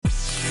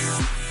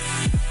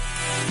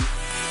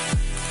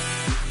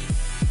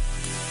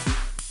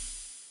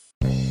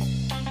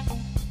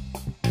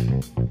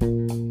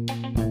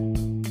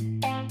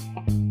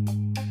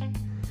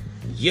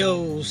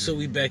Yo, so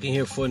we back in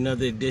here for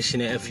another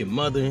edition of F Your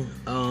Mother.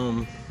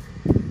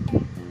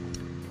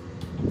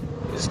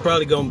 It's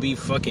probably gonna be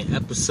fucking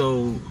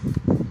episode,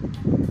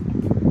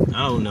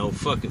 I don't know,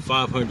 fucking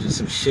 500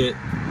 some shit.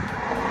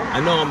 I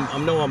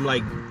know I'm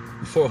like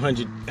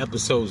 400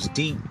 episodes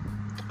deep.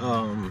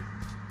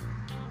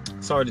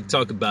 It's hard to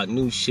talk about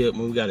new shit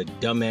when we got a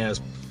dumbass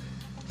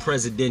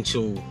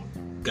presidential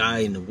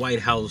guy in the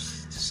White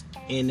House, just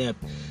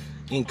inept,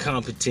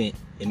 incompetent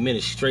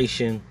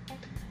administration,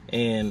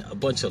 and a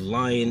bunch of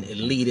lying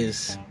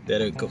elitists that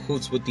are in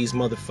cahoots with these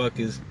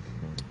motherfuckers,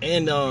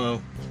 and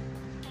the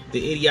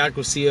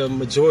idiocracy of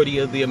majority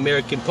of the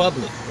American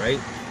public, right?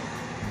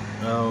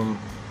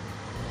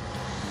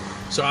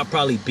 So I'll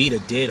probably beat a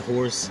dead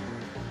horse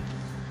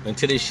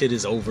until this shit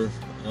is over.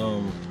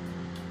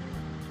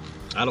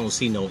 I don't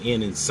see no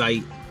end in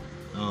sight.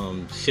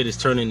 Shit is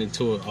turning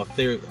into a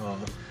theory.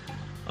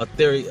 What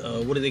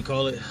do they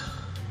call it?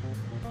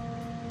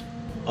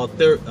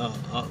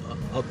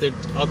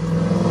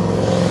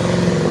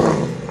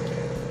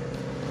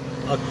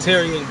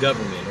 Authoritarian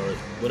government, or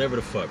whatever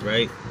the fuck,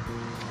 right?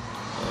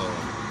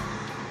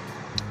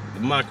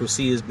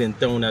 Democracy has been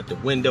thrown out the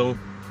window.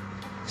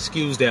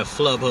 Excuse that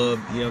flub hub,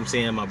 you know what I'm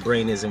saying? My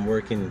brain isn't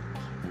working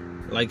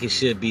like it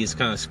should be. It's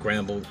kind of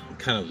scrambled,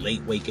 kind of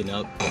late waking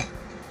up.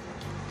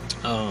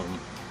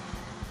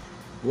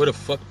 Where the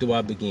fuck do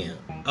I begin?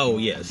 Oh,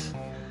 yes.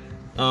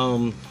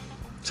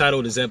 Title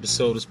of this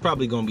episode is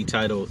probably going to be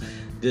titled,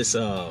 This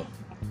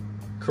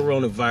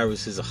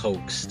Coronavirus Is A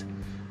Hoax.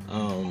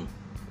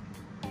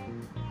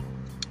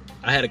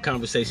 I had a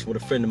conversation with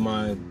a friend of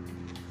mine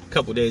a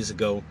couple days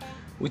ago.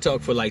 We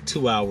talked for like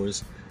 2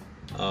 hours.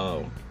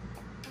 And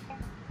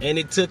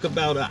it took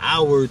about an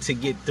hour to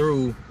get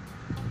through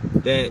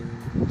that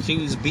she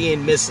was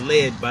being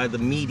misled by the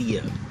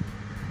media.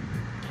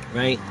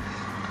 Right?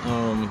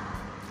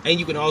 And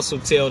you can also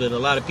tell that a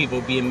lot of people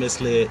are being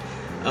misled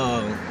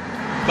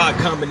by a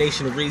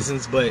combination of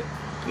reasons, but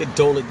you can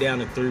dole it down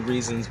to 3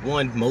 reasons.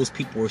 1, most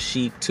people are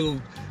sheep.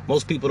 2,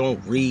 most people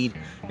don't read.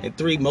 And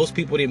 3, most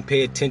people didn't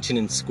pay attention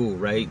in school,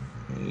 right?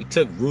 We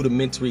took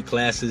rudimentary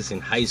classes in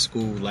high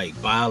school,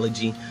 like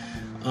biology.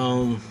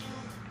 I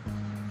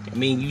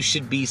mean, you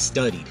should be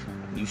studied.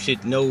 You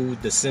should know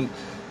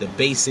the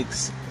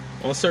basics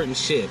on certain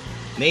shit,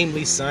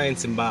 namely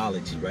science and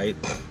biology, right?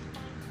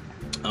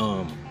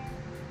 Now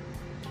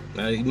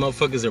these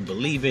motherfuckers are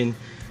believing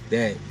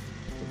that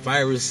the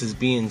virus is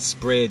being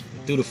spread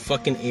through the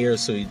fucking air,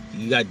 so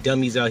you got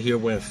dummies out here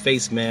wearing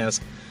face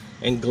masks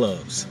and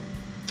gloves.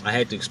 I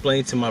had to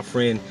explain to my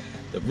friend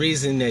the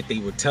reason that they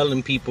were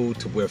telling people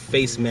to wear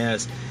face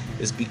masks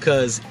is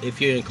because if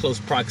you're in close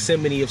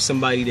proximity of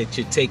somebody that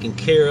you're taking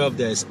care of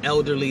that's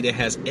elderly, that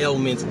has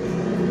ailments,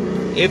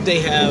 if they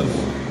have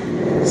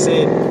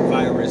said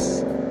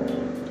virus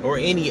or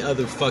any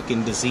other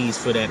fucking disease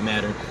for that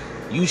matter,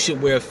 you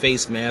should wear a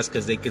face mask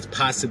because they could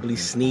possibly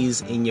sneeze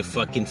in your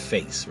fucking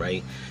face,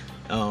 right?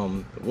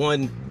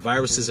 1,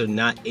 viruses are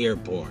not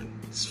airborne.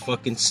 It's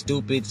fucking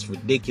stupid, it's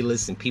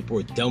ridiculous, and people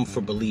are dumb for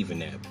believing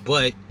that.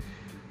 But,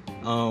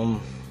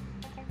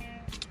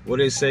 what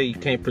do they say? You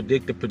can't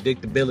predict the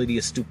predictability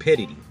of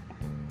stupidity.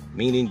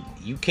 Meaning,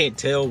 you can't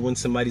tell when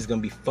somebody's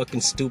gonna be fucking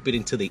stupid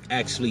until they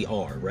actually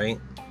are, right?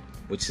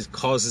 Which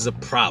causes a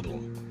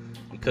problem,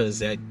 because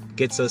that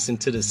gets us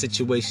into the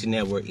situation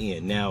that we're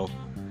in. Now,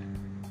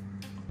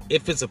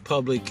 if it's a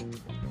public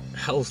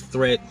health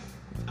threat,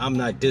 I'm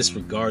not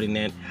disregarding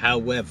that.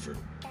 However,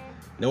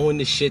 knowing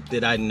the shit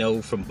that I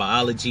know from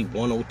Biology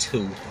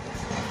 102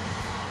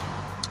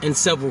 and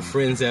several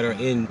friends that are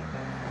in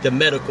the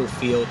medical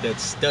field that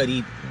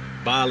studied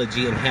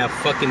biology and have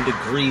fucking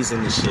degrees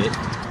in the shit,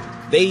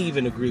 they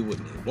even agree with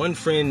me. One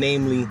friend,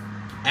 namely,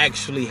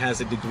 actually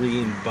has a degree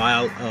in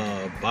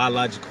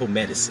biological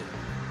medicine,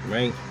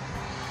 right?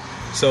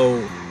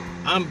 So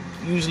I'm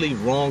usually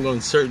wrong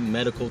on certain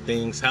medical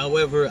things.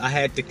 However, I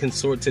had to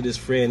consort to this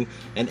friend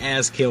and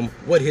ask him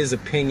what his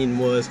opinion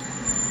was.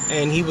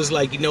 And he was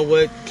like, you know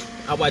what?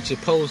 I watch your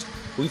post.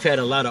 We've had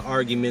a lot of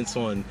arguments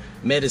on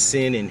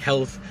medicine and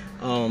health,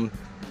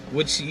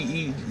 which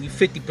you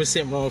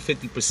 50% wrong,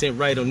 50%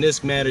 right. On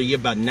this matter, you're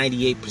about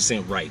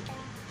 98% right.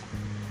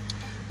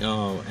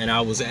 And I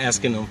was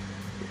asking him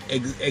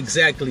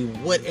exactly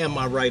what am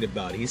I right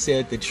about. He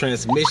said the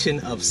transmission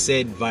of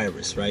said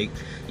virus, right?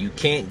 You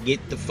can't get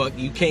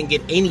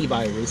any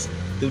virus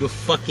through the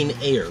fucking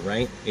air,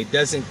 right? It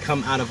doesn't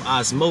come out of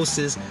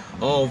osmosis.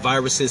 All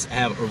viruses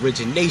have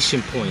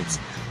origination points.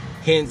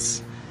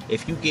 Hence,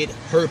 if you get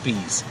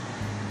herpes,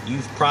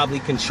 you've probably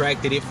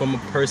contracted it from a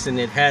person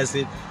that has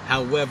it.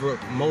 However,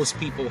 most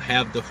people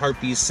have the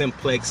herpes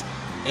simplex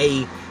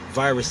A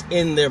virus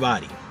in their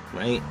body,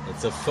 right?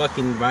 It's a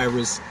fucking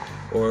virus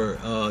or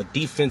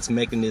defense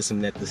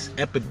mechanism that the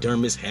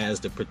epidermis has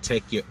to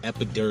protect your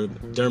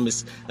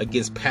epidermis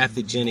against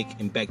pathogenic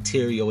and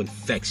bacterial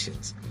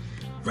infections,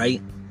 right?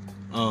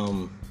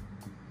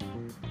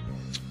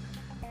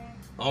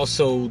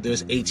 Also,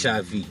 there's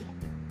HIV.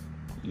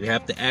 You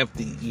have to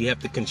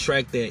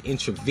contract that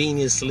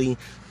intravenously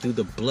through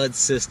the blood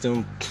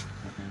system.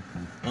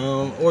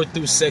 or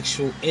through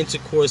sexual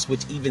intercourse,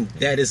 which even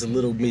that is a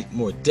little bit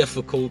more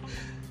difficult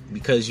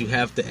because you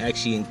have to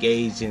actually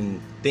engage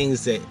in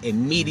things that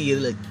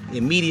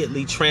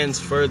immediately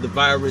transfer the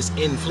virus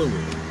in fluid.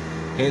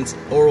 Hence,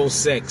 oral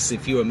sex.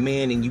 If you're a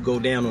man and you go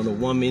down on a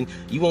woman,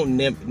 you won't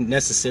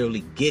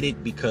necessarily get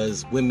it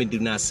because women do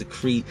not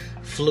secrete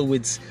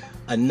fluids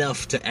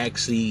enough to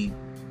actually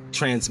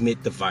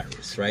transmit the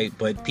virus, right?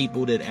 But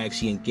people that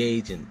actually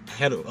engage in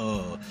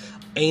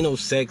anal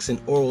sex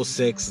and oral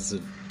sex is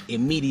an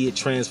immediate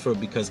transfer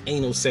because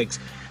anal sex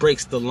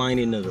breaks the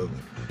lining of the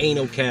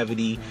anal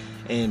cavity,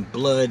 and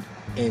blood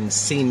and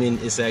semen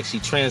is actually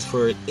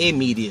transferred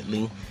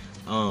immediately,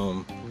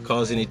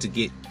 causing it to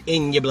get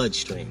in your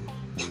bloodstream.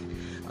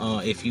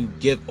 If you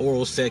give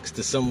oral sex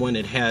to someone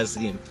that has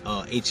the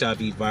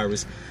HIV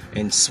virus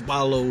and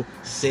swallow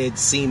said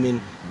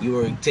semen, you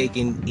are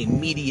taking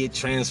immediate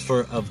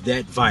transfer of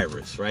that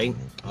virus, right?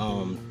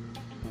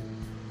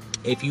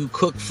 If you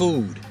cook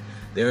food,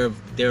 there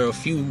are a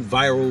few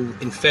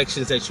viral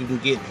infections that you can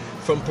get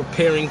from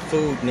preparing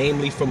food,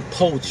 namely from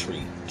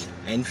poultry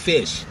and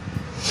fish.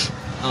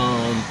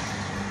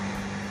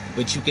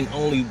 But you can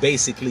only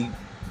basically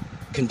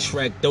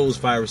contract those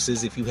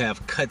viruses if you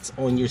have cuts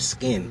on your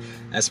skin.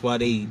 That's why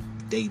they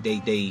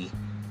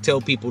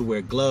tell people to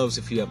wear gloves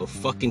if you have a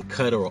fucking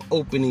cut or an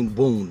opening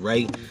wound,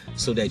 right?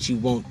 So that you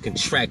won't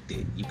contract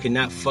it. You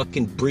cannot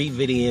fucking breathe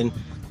it in,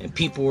 and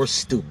people are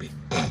stupid.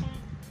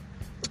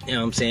 You know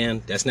what I'm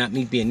saying? That's not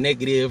me being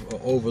negative or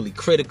overly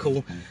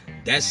critical.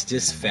 That's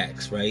just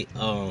facts, right?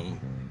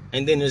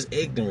 And then there's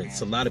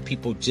ignorance. A lot of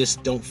people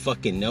just don't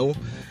fucking know.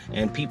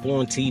 And people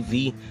on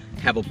TV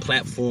have a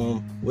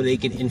platform where they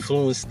can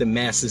influence the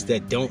masses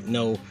that don't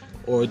know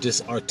or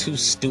just are too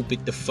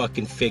stupid to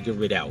fucking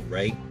figure it out,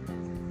 right?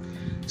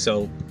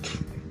 So,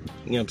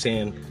 you know what I'm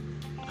saying?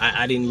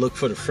 I didn't look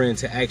for the friend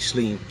to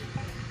actually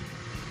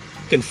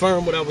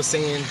confirm what I was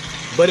saying,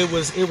 but it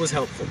was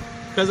helpful.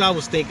 Because I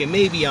was thinking,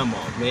 maybe I'm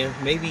off, man.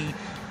 Maybe, you know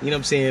what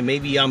I'm saying?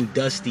 Maybe I'm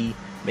dusty.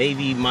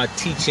 Maybe my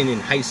teaching in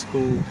high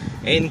school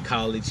and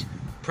college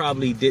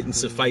probably didn't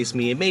suffice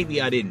me. And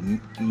maybe I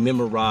didn't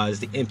memorize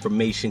the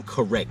information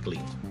correctly.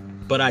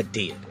 But I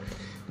did.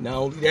 Not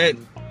only that,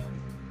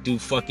 do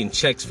fucking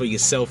checks for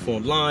yourself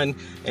online.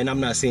 And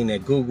I'm not saying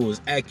that Google is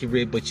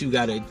accurate, but you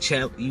gotta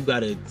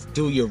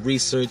do your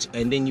research,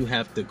 and then you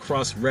have to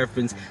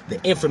cross-reference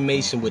the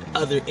information with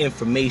other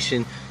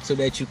information so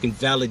that you can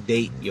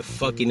validate your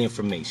fucking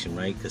information,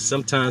 right? Because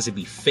sometimes it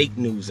be fake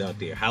news out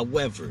there.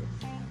 However,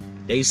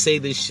 they say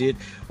this shit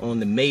on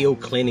the Mayo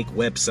Clinic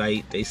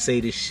website. They say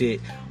this shit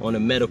on a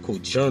medical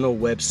journal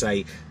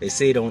website. They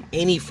say it on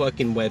any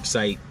fucking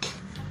website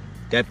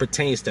that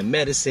pertains to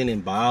medicine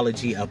and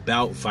biology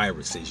about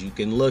viruses. You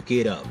can look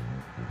it up.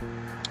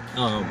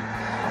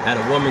 Had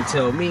a woman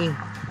tell me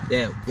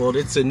that, well,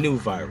 it's a new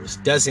virus.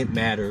 Doesn't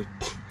matter.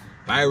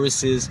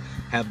 Viruses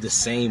have the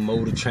same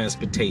mode of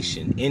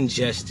transportation,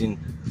 ingestion,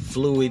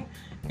 fluid,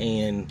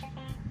 and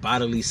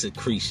bodily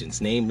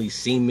secretions, namely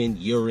semen,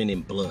 urine,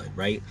 and blood,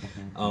 right?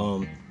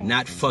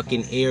 Not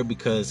fucking air,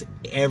 because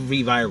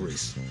every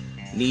virus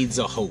needs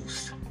a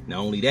host. Not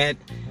only that,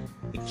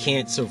 it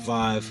can't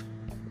survive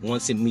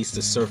once it meets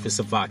the surface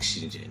of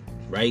oxygen,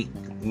 right?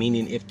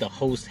 Meaning if the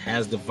host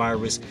has the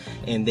virus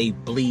and they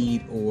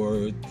bleed,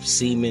 or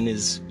semen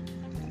is,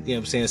 you know what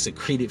I'm saying,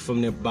 secreted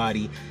from their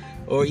body,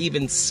 or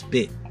even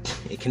spit,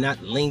 it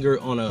cannot linger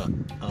on a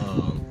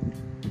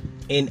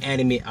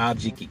inanimate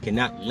object. It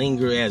cannot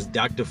linger, as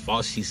Dr.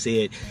 Fauci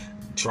said,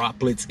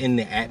 droplets in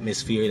the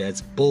atmosphere.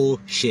 That's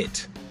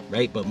bullshit,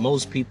 right? But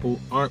most people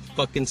aren't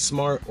fucking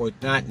smart, or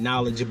not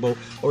knowledgeable,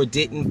 or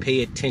didn't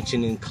pay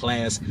attention in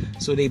class,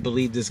 so they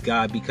believe this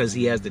guy because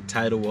he has the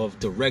title of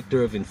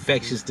Director of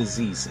Infectious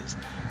Diseases,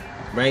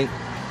 right?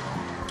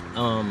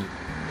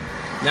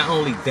 Not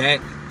only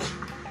that,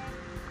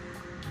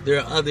 there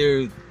are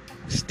other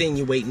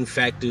extenuating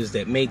factors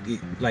that make it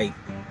like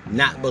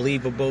not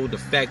believable. The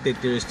fact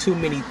that there's too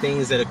many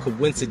things that are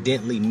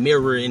coincidentally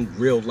mirror in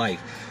real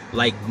life,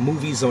 like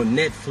movies on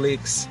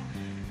Netflix,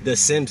 The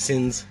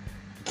Simpsons.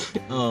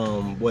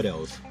 What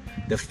else?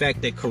 The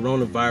fact that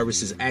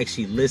coronavirus is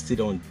actually listed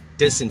on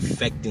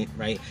disinfectant,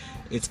 right?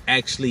 It's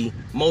actually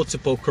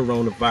multiple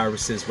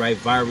coronaviruses, right?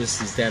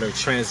 Viruses that are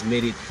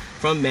transmitted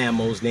from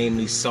mammals,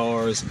 namely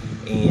SARS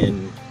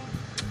and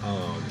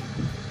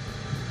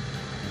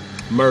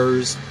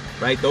MERS,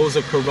 right? Those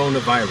are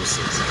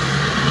coronaviruses.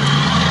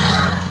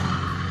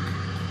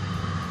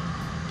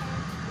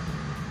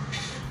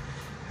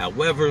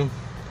 However,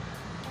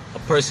 a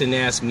person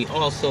asked me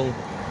also,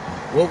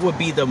 what would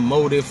be the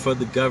motive for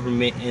the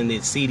government and the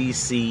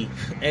CDC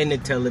and the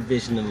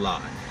television to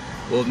lie?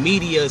 Well,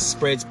 media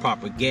spreads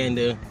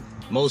propaganda.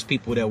 Most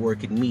people that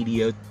work in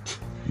media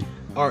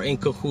are in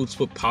cahoots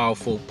with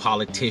powerful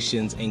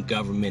politicians and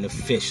government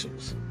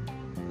officials,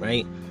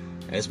 right?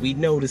 As we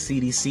know, the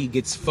CDC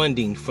gets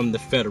funding from the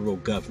federal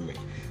government.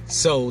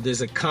 So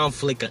there's a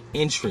conflict of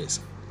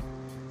interest.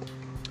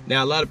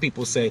 Now, a lot of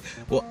people say,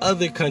 well,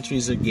 other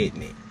countries are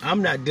getting it.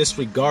 I'm not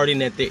disregarding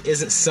that there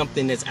isn't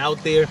something that's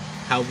out there.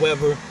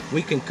 However,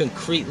 we can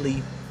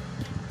concretely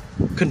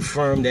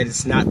confirmed that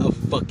it's not a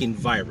fucking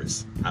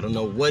virus. I don't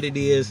know what it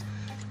is,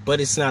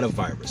 but it's not a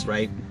virus,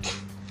 right?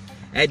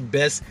 At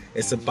best,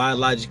 it's a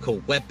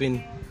biological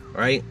weapon,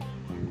 right?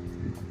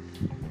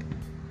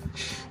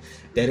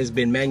 That has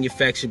been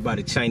manufactured by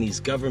the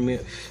Chinese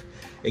government.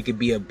 It could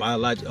be a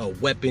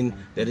weapon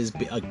that is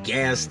a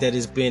gas that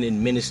has been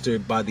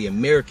administered by the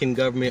American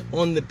government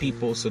on the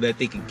people so that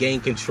they can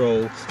gain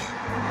control,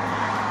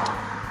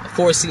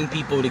 forcing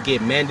people to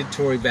get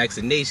mandatory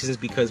vaccinations,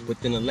 because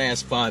within the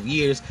last 5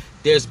 years,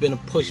 there's been a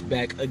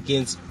pushback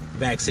against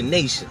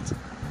vaccinations.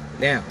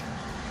 Now,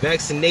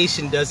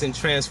 vaccination doesn't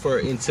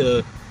translate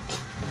into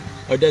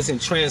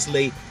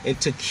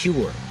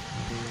cure.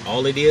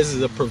 All it is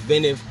a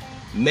preventive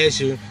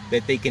measure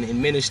that they can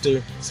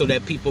administer so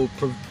that people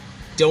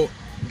don't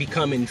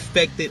become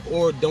infected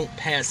or don't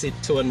pass it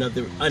to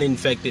another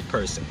uninfected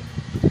person.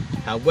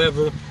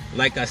 However,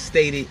 like I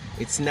stated,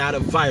 it's not a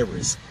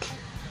virus.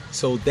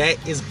 So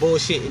that is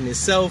bullshit in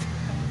itself.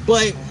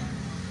 But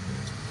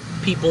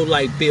people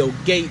like Bill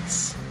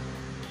Gates,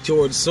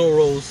 George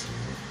Soros,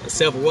 and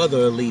several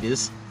other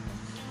elitists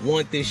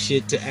want this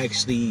shit to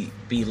actually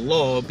be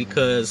law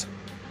because,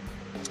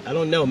 I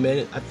don't know,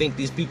 man, I think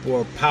these people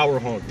are power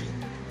hungry.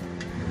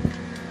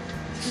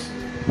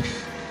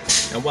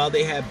 And while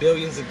they have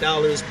billions of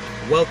dollars,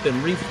 wealth,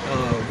 and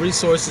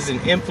resources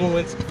and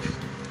influence,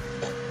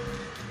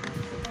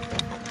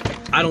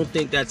 I don't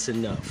think that's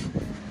enough.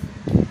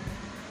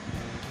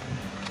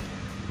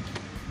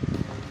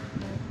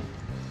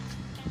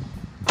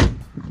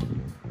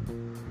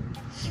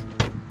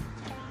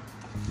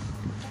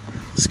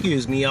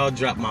 Excuse me, I'll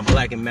drop my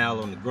Black and Mild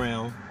on the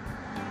ground.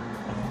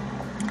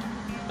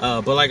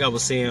 But like I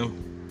was saying,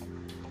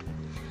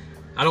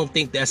 I don't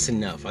think that's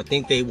enough. I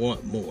think they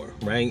want more,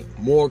 right?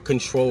 More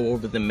control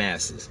over the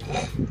masses.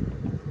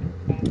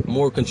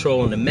 More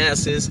control on the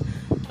masses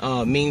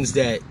means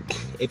that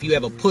if you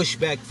have a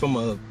pushback from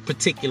a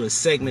particular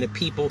segment of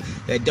people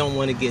that don't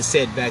want to get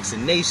said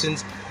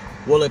vaccinations,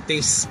 well, if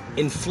they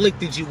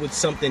inflicted you with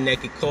something that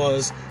could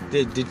cause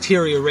the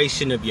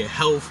deterioration of your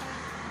health,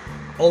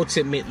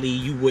 ultimately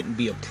you wouldn't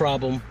be a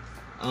problem.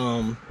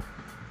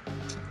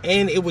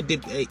 And it would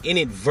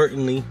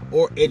inadvertently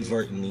or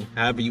advertently,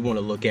 however you want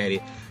to look at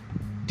it,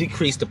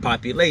 decrease the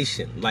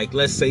population. Like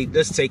let's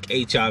take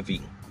HIV.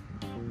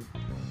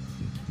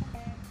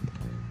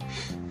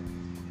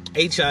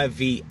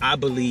 HIV, I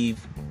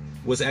believe,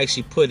 was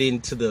actually put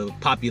into the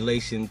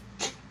population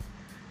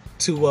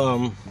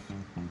to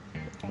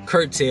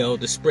curtail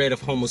the spread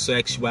of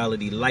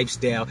homosexuality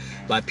lifestyle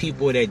by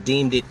people that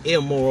deemed it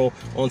immoral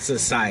on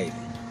society,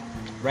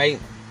 right?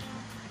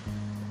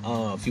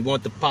 If you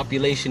want the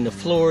population to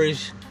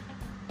flourish,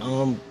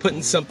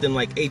 putting something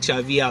like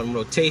HIV out in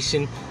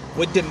rotation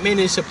would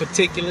diminish a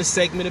particular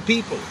segment of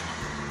people.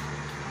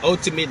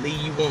 Ultimately,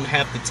 you won't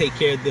have to take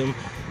care of them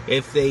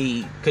if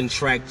they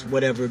contract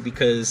whatever,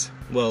 because,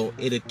 well,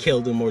 it'll kill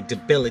them or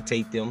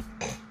debilitate them.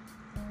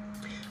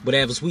 But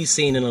as we've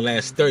seen in the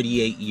last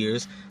 38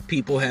 years,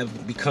 people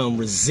have become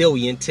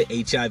resilient to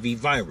HIV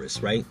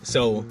virus, right?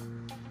 So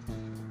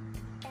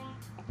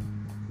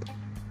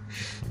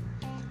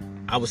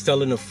I was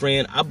telling a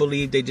friend, I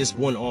believe they just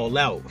went all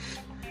out.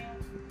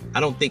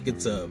 I don't think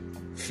it's a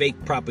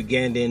fake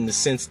propaganda in the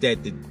sense that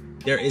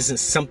there isn't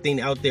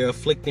something out there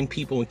afflicting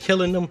people and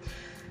killing them.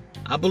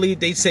 I believe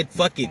they said,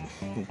 fuck it,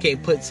 we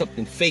can't put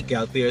something fake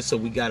out there, so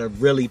we gotta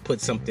really put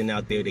something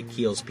out there that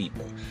kills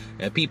people.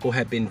 And people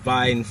have been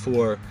vying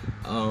for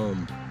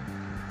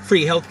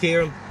free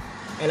healthcare,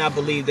 and I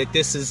believe that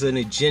this is an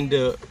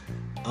agenda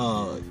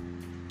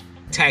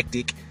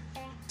tactic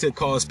to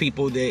cause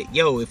people that,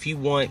 yo, if you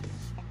want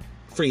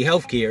free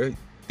healthcare,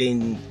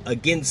 then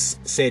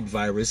against said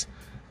virus,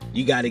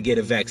 you got to get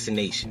a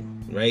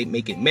vaccination, right?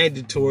 Make it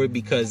mandatory,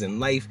 because in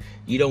life,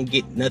 you don't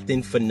get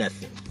nothing for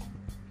nothing.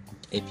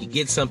 If you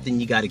get something,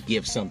 you got to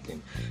give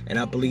something. And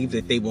I believe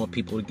that they want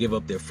people to give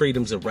up their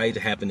freedoms of right to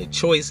having a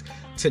choice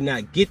to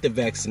not get the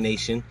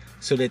vaccination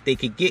so that they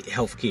could get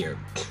healthcare.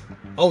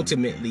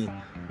 Ultimately,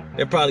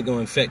 they're probably going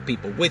to infect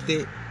people with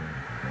it.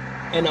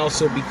 And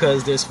also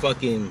because there's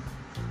fucking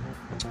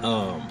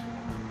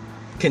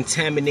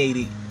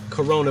contaminated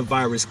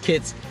coronavirus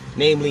kits,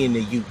 namely in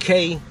the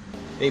UK,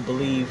 they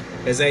believe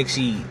has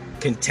actually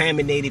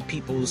contaminated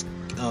people's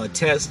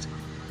tests,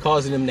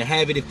 causing them to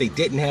have it if they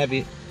didn't have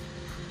it.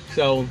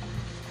 So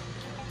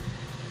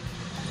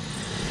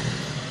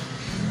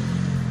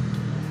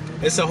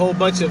it's a whole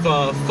bunch of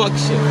fuck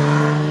shit.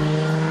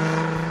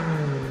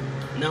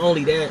 Not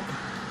only that,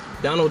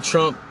 Donald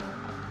Trump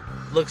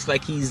looks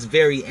like he's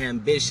very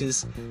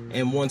ambitious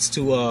and wants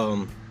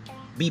to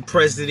be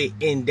president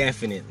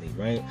indefinitely,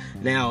 right?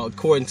 Now,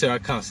 according to our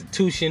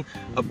Constitution,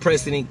 a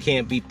president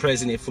can't be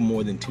president for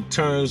more than 2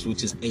 terms,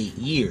 which is 8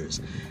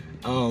 years.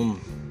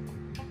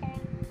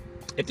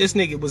 If this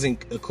nigga was in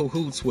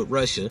cahoots with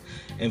Russia,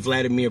 and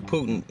Vladimir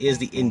Putin is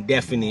the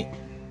indefinite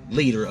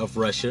leader of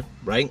Russia,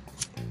 right?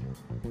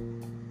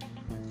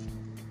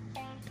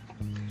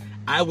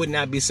 I would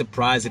not be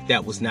surprised if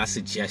that was not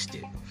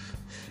suggested.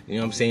 You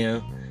know what I'm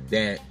saying?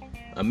 That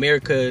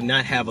America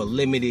not have a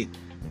limited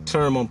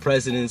term on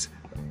presidents,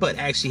 but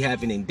actually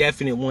have an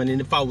indefinite one.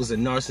 And if I was a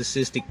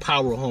narcissistic,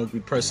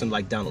 power-hungry person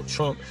like Donald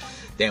Trump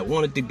that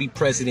wanted to be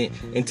president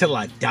until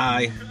I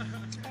die,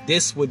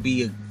 this would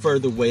be a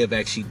further way of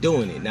actually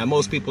doing it. Now,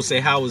 most people say,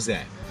 how is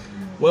that?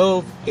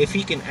 Well, if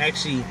he can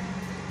actually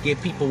get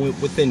people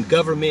within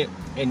government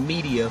and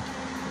media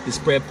to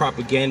spread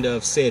propaganda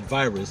of said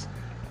virus,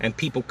 and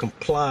people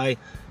comply,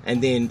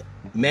 and then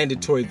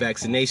mandatory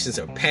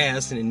vaccinations are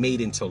passed and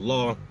made into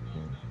law,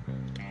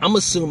 I'm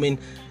assuming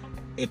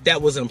if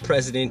that was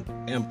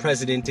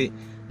unprecedented,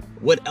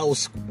 what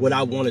else would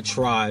I want to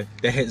try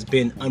that has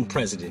been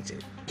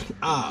unprecedented?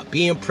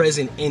 Being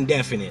present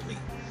indefinitely,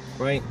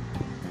 right?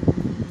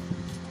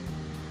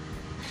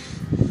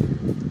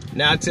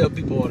 Now I tell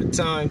people all the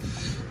time,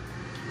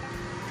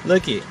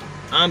 look it,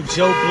 I'm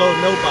Joe Blow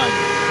Nobody.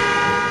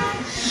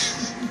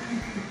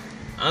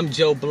 I'm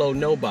Joe Blow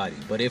Nobody.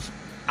 But if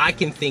I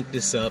can think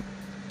this up,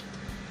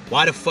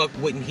 why the fuck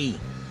wouldn't he?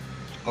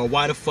 Or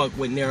why the fuck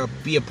wouldn't there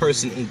be a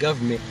person in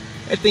government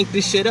that think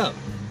this shit up,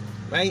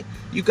 right?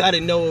 You got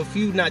to know, if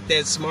you're not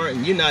that smart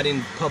and you're not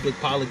in public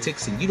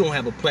politics and you don't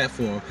have a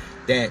platform,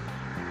 that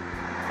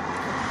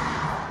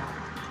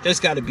there's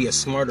got to be a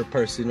smarter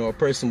person or a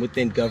person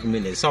within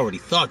government that's already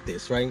thought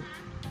this, right?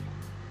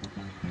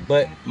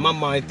 But my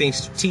mind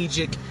thinks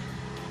strategic,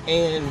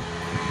 and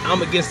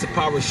I'm against the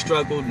power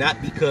struggle,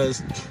 not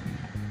because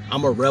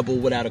I'm a rebel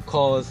without a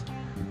cause.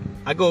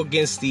 I go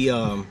against the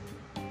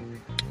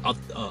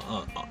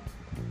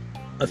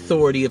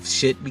authority of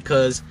shit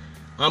because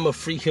I'm a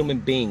free human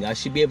being. I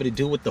should be able to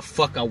do what the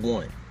fuck I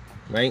want,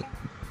 right?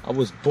 I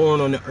was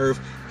born on the earth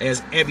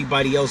as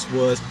everybody else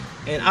was,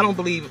 and I don't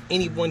believe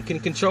anyone can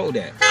control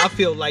that. I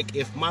feel like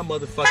if my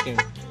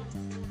motherfucking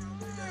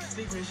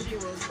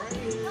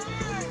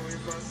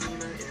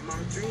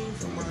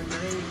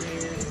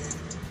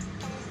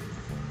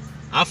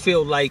I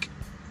feel like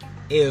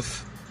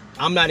if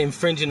I'm not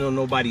infringing on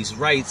nobody's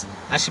rights,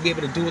 I should be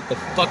able to do what the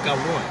fuck I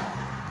want.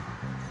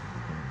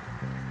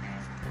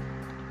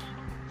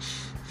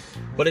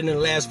 But in the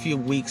last few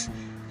weeks,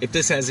 if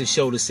this hasn't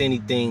showed us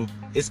anything,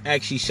 it's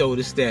actually showed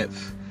us that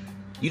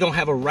you don't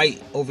have a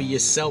right over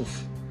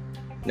yourself.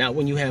 Not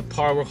when you have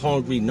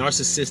power-hungry,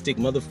 narcissistic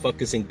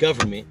motherfuckers in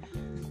government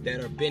that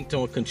are bent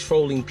on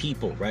controlling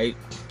people, right?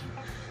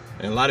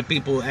 And a lot of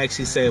people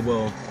actually say,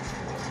 well,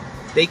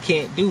 they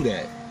can't do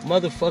that.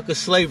 Motherfucker,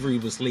 slavery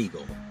was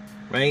legal,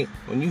 right?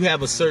 When you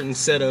have a certain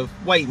set of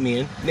white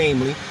men,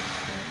 namely,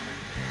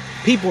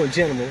 people in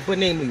general, but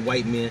namely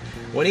white men,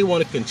 when they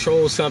want to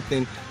control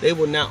something, they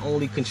will not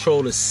only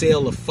control the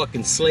sale of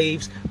fucking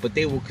slaves, but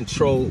they will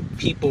control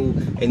people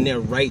and their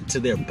right to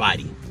their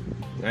body,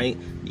 right?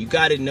 You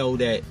got to know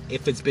that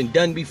if it's been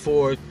done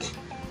before,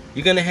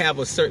 you're going to have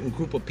a certain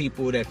group of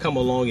people that come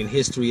along in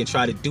history and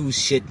try to do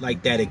shit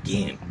like that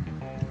again.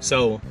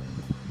 So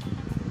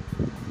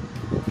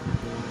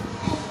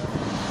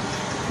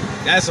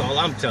that's all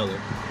I'm telling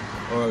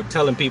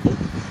people.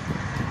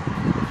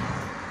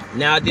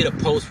 Now, I did a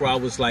post where I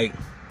was like,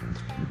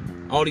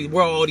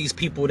 where are all these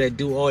people that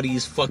do all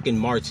these fucking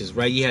marches,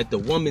 right? You had the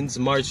Women's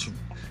March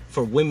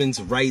for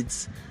Women's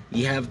Rights.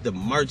 You have the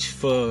March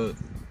for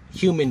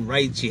Human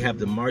Rights. You have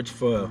the March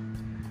for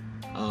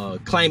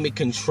Climate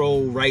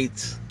Control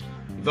Rights.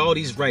 You have all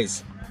these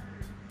rights.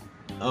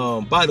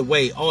 By the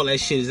way, all that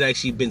shit has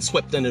actually been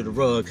swept under the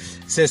rug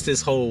since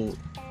this whole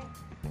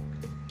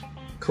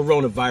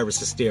coronavirus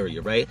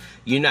hysteria, right?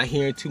 You're not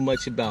hearing too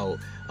much about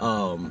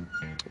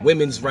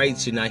women's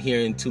rights. You're not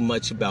hearing too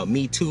much about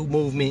Me Too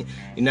movement.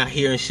 You're not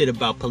hearing shit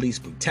about police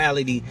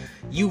brutality.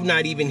 You're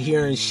not even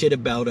hearing shit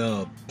about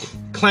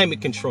climate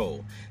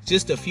control.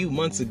 Just a few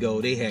months ago,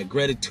 they had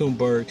Greta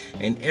Thunberg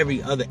and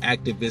every other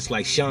activist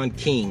like Sean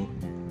King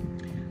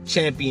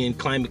champion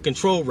climate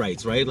control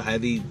rights, right? How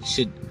they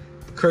should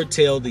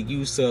curtail the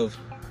use of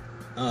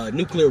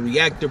nuclear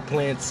reactor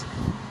plants,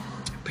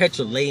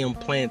 petroleum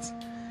plants,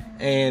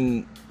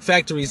 and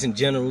factories in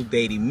general.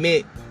 They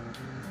emit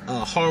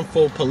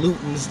harmful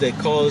pollutants that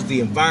cause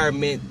the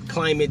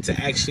climate to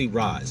actually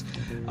rise.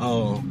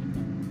 You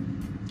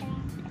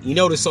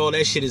notice all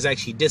that shit has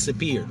actually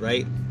disappeared,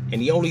 right?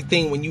 And the only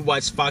thing when you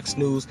watch Fox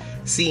News,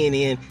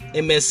 CNN,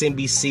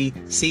 MSNBC,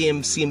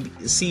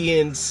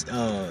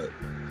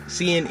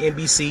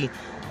 CNBC,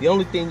 the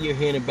only thing you're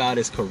hearing about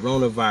is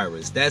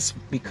coronavirus. That's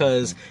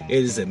because it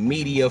is a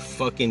media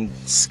fucking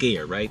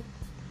scare, right?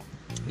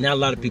 Now a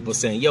lot of people are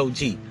saying, yo,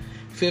 G,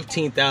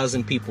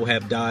 15,000 people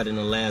have died in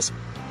the last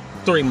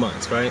 3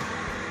 months, right?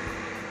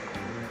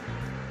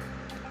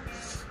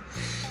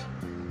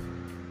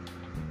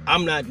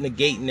 I'm not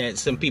negating that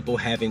some people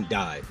haven't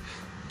died.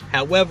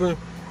 However,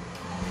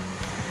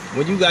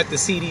 when you got the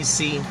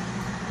CDC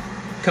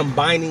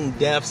combining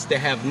deaths that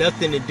have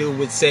nothing to do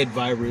with said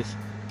virus,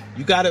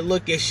 you got to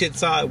look at shit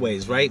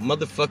sideways, right?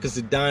 Motherfuckers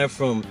are dying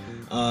from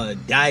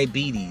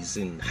diabetes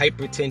and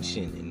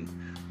hypertension and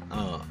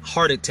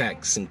heart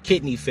attacks and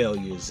kidney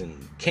failures and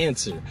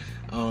cancer.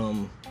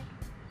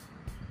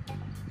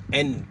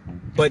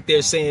 But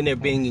they're saying they're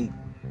being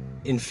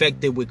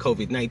infected with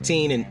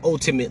COVID-19 and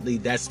ultimately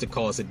that's the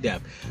cause of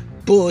death.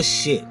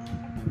 Bullshit.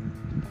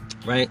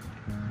 right?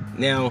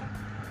 Now,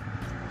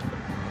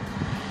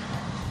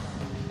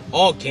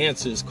 all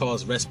cancers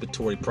cause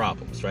respiratory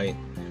problems, right?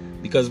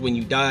 Because when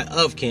you die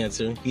of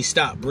cancer, you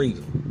stop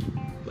breathing.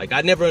 Like,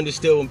 I never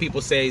understood when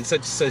people say such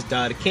and such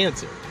died of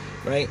cancer,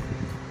 right?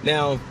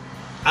 Now,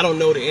 I don't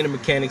know the inner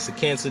mechanics of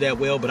cancer that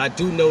well, but I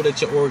do know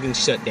that your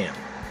organs shut down.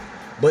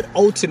 But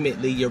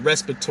ultimately, your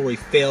respiratory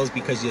fails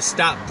because you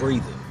stop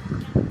breathing.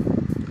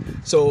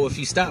 So if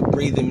you stop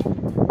breathing,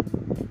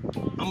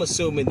 I'm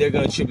assuming they're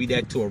going to attribute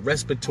that to a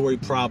respiratory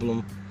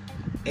problem.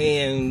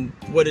 And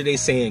what are they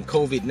saying?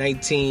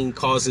 COVID-19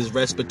 causes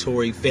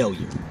respiratory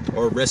failure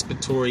or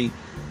respiratory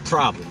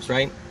problems,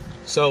 right?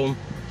 So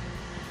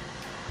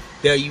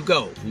there you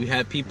go. You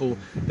have people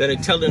that are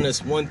telling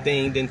us one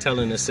thing, then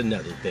telling us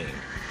another thing.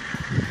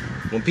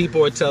 When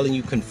people are telling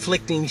you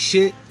conflicting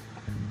shit,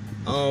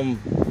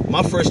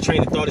 my first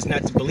train of thought is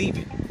not to believe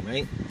it,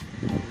 right?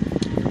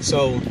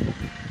 So,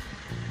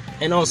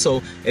 and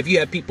also, if you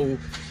have people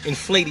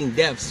inflating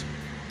deaths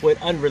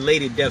with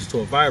unrelated deaths to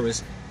a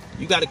virus,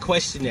 you got to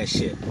question that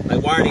shit.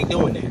 Like, why are they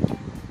doing that?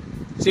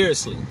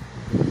 Seriously.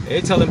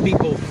 They're telling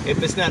people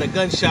if it's not a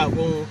gunshot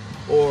wound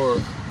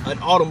or an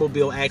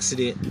automobile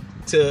accident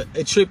to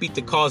attribute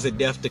the cause of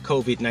death to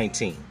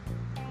COVID-19.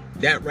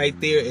 That right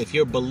there, if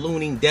you're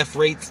ballooning death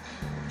rates,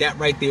 that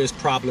right there is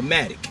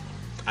problematic.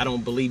 I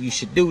don't believe you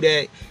should do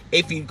that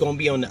if you're going to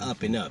be on the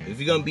up and up. If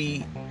you're going to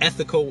be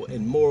ethical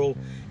and moral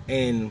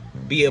and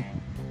be a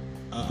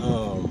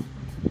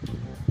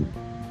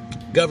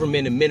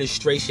government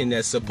administration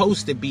that's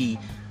supposed to be,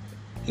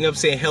 you know what I'm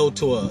saying, held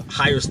to a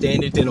higher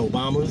standard than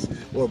Obama's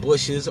or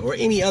Bush's or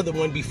any other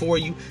one before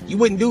you, you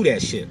wouldn't do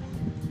that shit.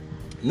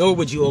 Nor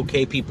would you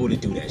okay people to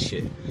do that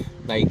shit.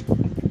 Like,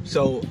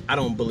 so I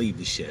don't believe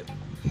the shit.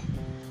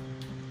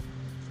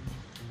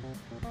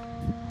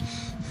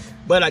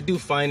 But I do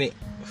find it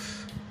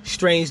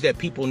strange that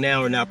people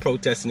now are not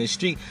protesting in the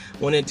street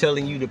when they're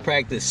telling you to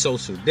practice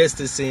social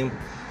distancing.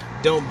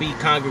 Don't be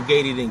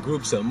congregated in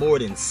groups of more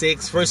than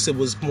 6. First it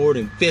was more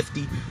than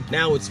 50.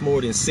 Now it's more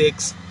than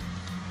 6.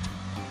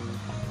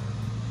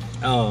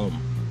 So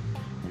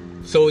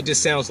it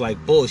just sounds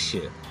like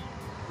bullshit.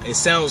 It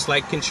sounds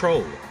like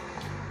control,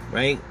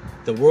 right?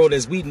 The world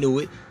as we knew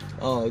it,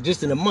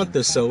 just in a month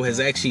or so, has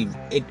actually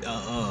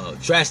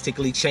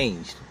drastically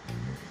changed.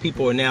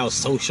 People are now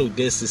social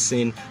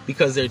distancing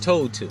because they're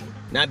told to,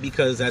 not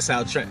because that's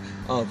how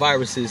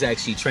viruses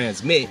actually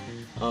transmit,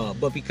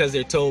 but because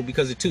they're told,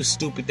 because they're too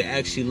stupid to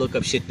actually look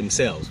up shit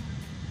themselves.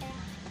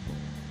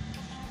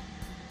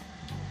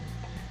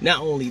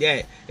 Not only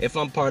that, if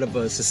I'm part of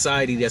a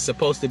society that's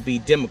supposed to be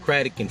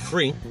democratic and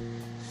free,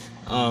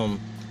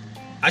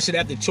 I should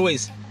have the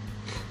choice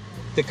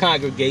to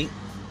congregate,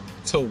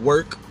 to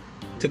work,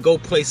 to go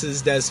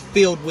places that's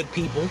filled with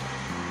people.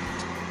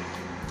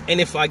 And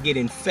if I get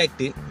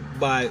infected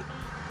by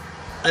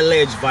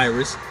alleged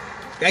virus,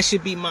 that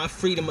should be my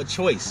freedom of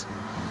choice.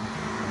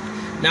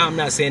 Now, I'm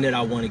not saying that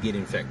I want to get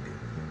infected,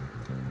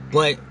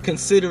 but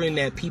considering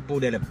that people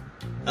that have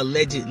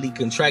allegedly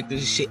contracted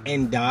this shit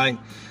and died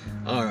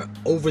are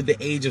over the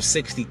age of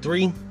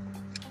 63,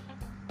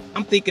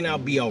 I'm thinking I'll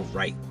be all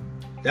right.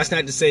 That's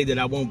not to say that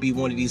I won't be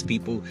one of these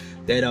people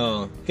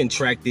that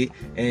contracted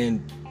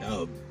and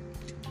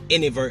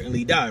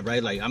inadvertently died,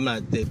 right? Like, I'm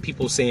not the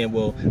people saying,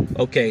 well,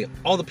 okay,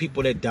 all the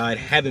people that died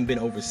haven't been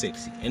over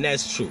 60, and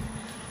that's true.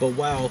 But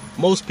while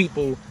most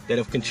people that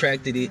have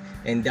contracted it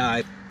and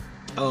died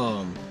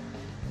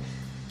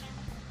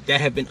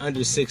that have been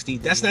under 60,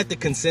 that's not the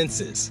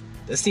consensus.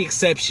 That's the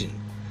exception.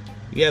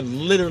 You have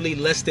literally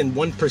less than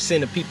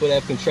 1% of people that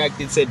have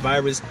contracted said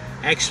virus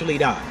actually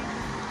die.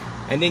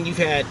 And then you've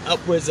had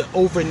upwards of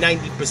over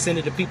 90%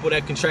 of the people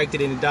that contracted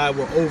it and died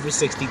were over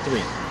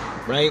 63,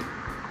 right?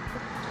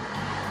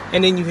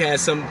 And then you had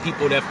some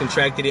people that have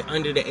contracted it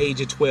under the age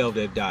of 12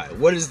 that have died.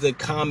 What is the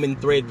common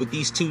thread with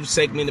these two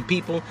segments of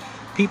people?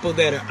 People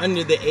that are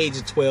under the age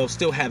of 12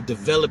 still have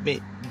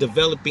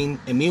developing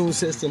immune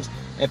systems,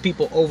 and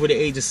people over the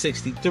age of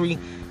 63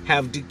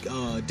 have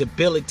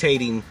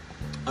debilitating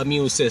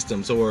immune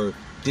systems or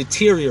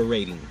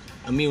deteriorating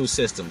immune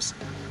systems,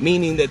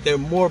 meaning that they're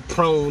more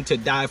prone to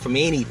die from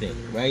anything,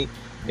 right?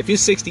 If you're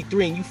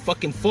 63 and you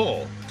fucking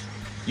fall,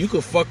 you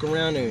could fuck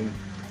around and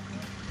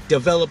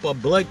develop a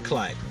blood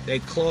clot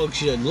that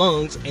clogs your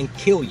lungs and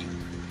kill you.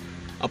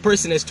 A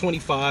person that's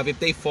 25, if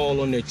they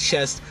fall on their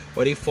chest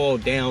or they fall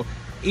down,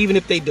 even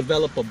if they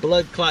develop a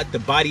blood clot, the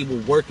body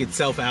will work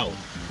itself out.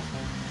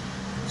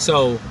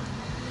 So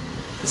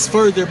it's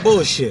further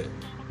bullshit.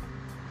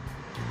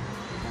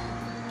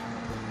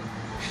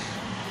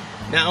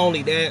 Not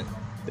only that,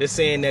 they're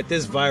saying that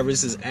this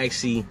virus is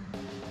actually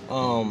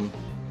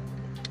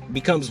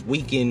becomes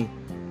weakened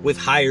with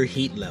higher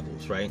heat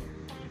levels, right?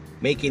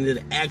 Making it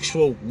an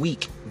actual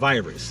weak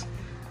virus,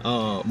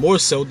 more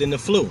so than the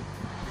flu. You know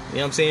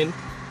what I'm saying?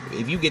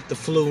 If you get the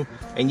flu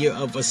and you're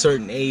of a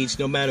certain age,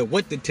 no matter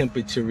what the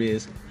temperature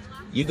is,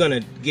 you're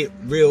gonna get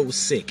real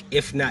sick,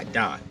 if not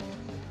die.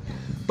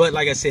 But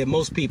like I said,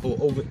 most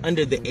people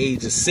under the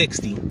age of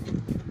 60,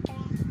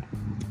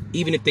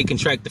 even if they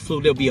contract the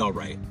flu, they'll be all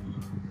right.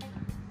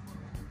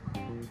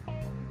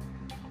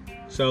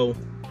 So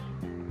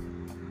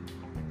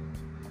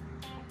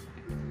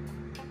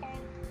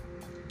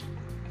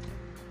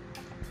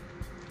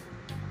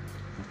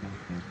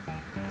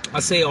I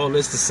say all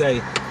this to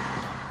say,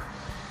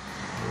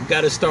 we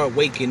got to start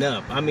waking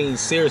up. I mean,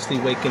 seriously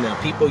waking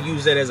up. People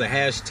use that as a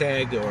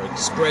hashtag or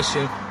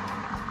expression.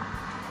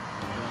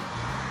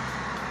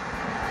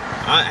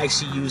 I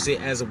actually use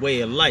it as a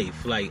way of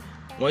life. Like,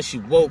 once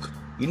you woke,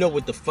 you know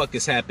what the fuck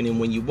is happening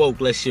when you woke,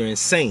 unless you're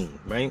insane,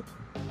 right?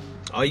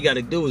 All you got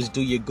to do is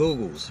do your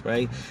Googles,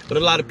 right? But a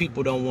lot of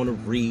people don't want to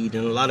read,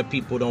 and a lot of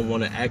people don't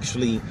want to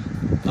actually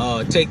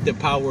take the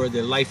power of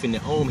their life in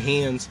their own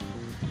hands.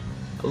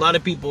 A lot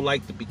of people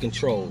like to be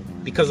controlled,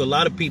 because a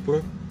lot of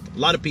people,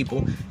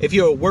 if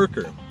you're a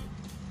worker,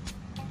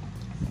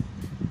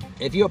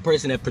 if you're a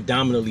person that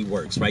predominantly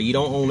works, right? You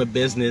don't own a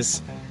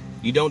business,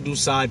 you don't do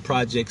side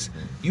projects,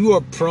 you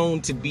are prone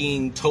to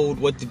being told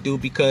what to do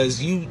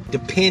because you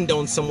depend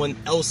on someone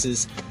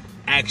else's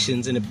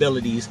actions and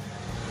abilities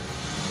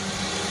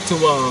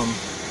to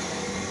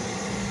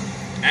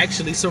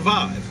actually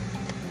survive.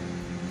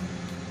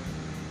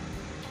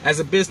 As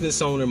a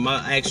business owner,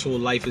 my actual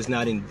life is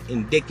not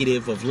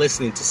indicative of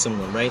listening to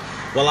someone, right?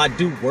 While I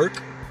do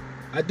work,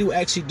 I do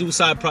actually do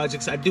side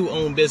projects, I do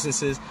own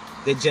businesses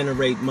that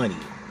generate money.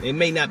 It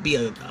may not be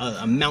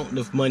a mountain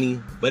of money,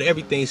 but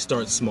everything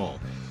starts small.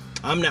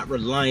 I'm not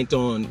reliant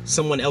on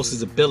someone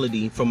else's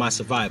ability for my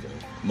survival.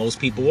 Most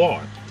people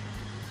are.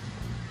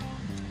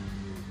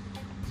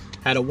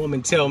 Had a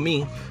woman tell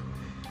me,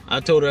 I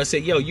told her, I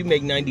said, yo, you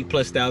make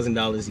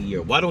 $90,000+ a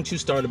year. Why don't you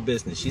start a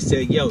business? She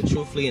said, yo,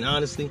 truthfully and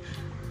honestly,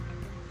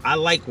 I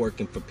like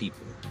working for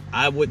people.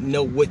 I wouldn't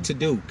know what to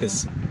do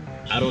because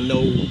I don't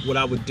know what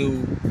I would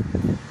do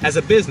as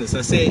a business.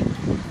 I said,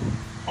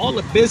 all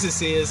a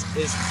business is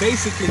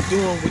basically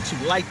doing what you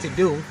like to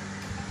do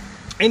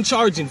and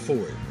charging for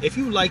it. If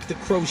you like to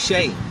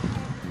crochet,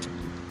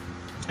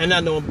 and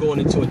I know I'm going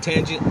into a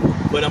tangent,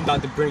 but I'm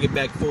about to bring it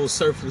back full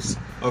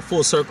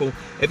circle.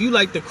 If you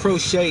like to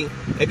crochet,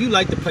 if you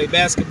like to play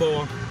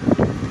basketball,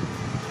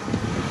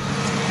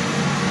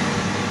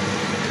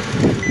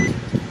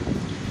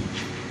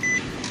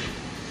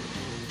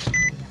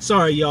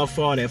 sorry y'all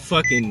for all that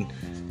fucking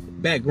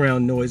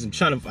background noise.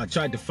 I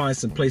tried to find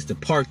some place to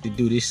park to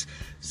do this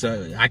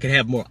so I could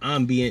have more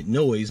ambient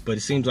noise, but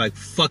it seems like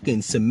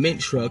fucking cement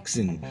trucks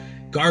and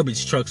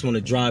garbage trucks want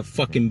to drive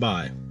fucking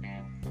by.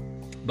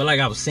 But like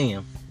I was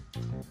saying,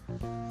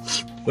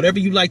 whatever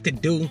you like to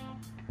do,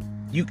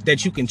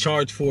 that you can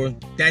charge for,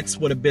 that's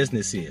what a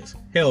business is.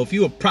 Hell, if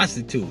you a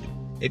prostitute,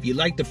 if you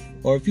like to,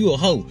 or if you a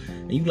hoe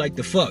and you like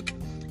to fuck,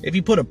 if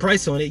you put a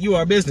price on it, you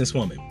are a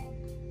businesswoman.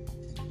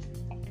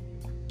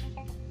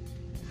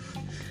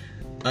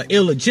 An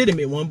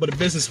illegitimate one, but a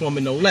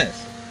businesswoman no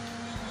less.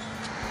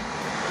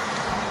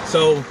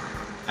 So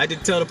I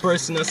did tell the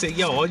person, I said,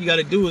 yo, all you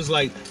gotta do is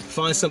like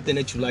find something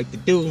that you like to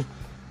do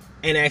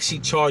and actually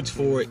charge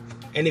for it.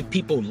 And if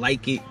people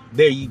like it,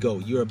 there you go,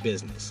 you're a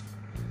business.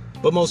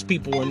 But most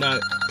people are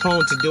not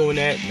prone to doing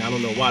that, and I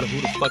don't know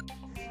who the fuck.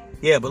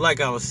 Yeah, but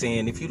like I was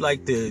saying, if you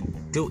like to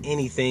do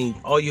anything,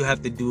 all you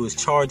have to do is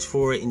charge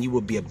for it and you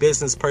will be a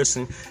business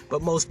person.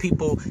 But most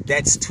people,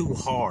 that's too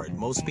hard.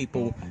 Most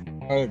people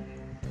are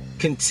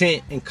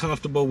content and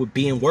comfortable with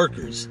being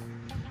workers.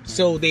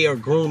 So they are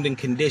groomed and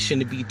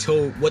conditioned to be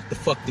told what the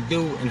fuck to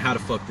do and how the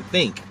fuck to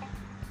think.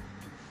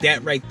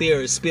 That right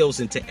there spills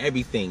into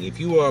everything. If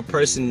you are a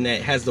person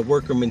that has the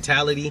worker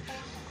mentality,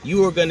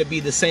 you are going to be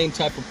the same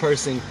type of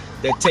person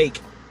that take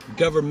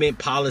government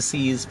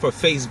policies for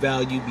face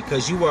value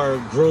because you are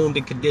groomed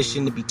and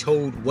conditioned to be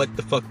told what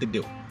the fuck to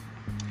do.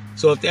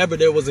 So if ever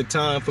there was a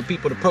time for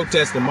people to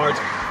protest and march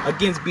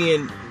against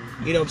being,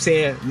 you know what I'm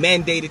saying,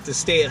 mandated to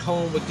stay at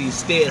home with these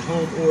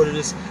stay-at-home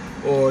orders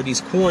or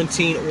these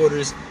quarantine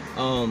orders,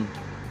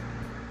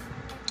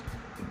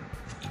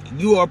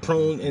 you are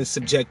prone and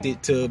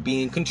subjected to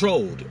being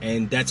controlled,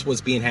 and that's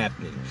what's been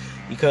happening.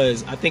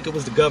 Because I think it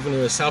was the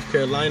governor of South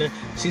Carolina,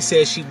 she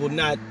said she will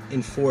not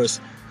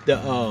enforce the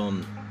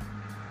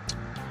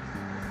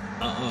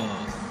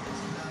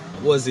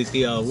what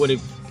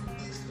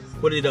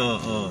did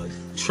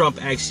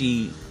Trump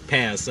actually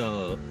pass?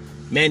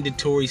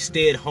 Mandatory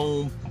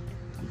stay-at-home,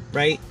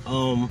 right?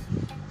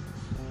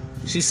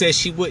 She said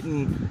she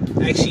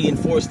wouldn't actually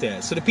enforce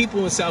that. So the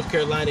people in South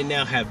Carolina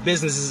now have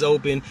businesses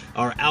open,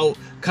 are out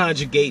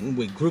congregating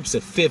with groups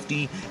of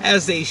 50,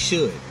 as they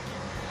should.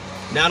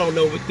 Now, I don't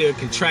know what their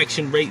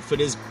contraction rate for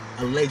this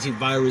alleged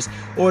virus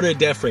or their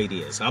death rate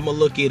is. I'm going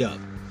to look it up.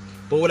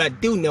 But what I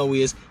do know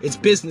is it's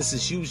business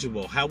as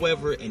usual.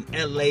 However, in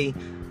LA,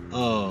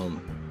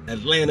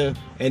 Atlanta,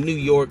 and New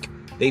York,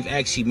 they've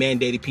actually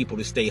mandated people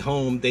to stay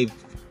home. They've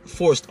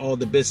forced all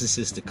the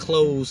businesses to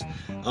close.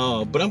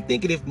 But I'm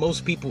thinking if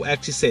most people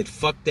actually said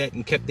fuck that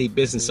and kept their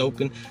business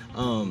open,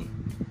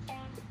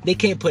 they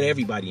can't put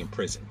everybody in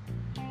prison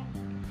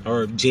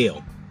or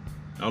jail.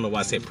 I don't know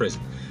why I said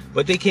prison,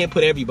 but they can't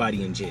put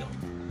everybody in jail.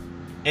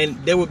 And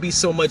there would be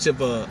so much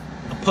of a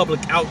a public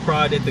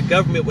outcry that the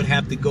government would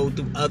have to go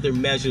through other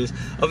measures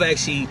of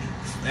actually,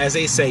 as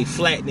they say,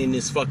 flattening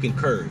this fucking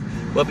curve.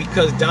 But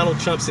because Donald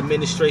Trump's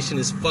administration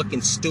is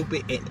fucking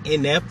stupid and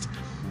inept,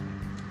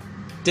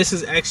 this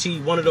is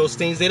actually one of those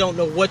things they don't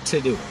know what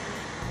to do.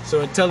 So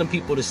they're telling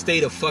people to stay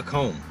the fuck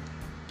home.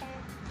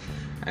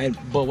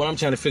 But what I'm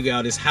trying to figure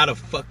out is how the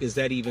fuck is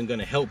that even going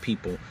to help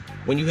people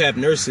when you have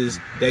nurses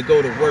that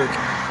go to work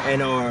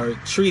and are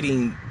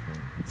treating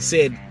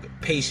said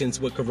patients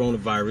with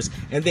coronavirus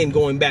and then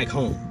going back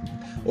home,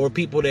 or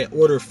people that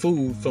order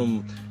food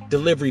from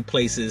delivery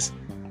places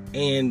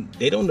and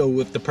they don't know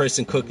if the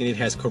person cooking it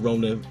has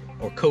corona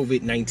or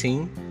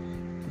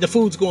COVID-19. The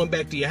food's going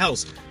back to your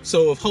house.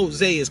 So if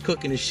Jose is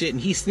cooking his shit and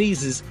he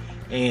sneezes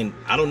and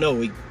I don't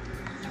know, it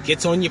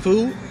gets on your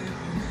food,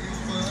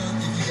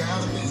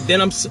 then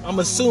I'm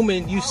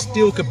assuming you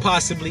still could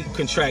possibly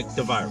contract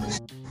the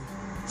virus.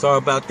 Sorry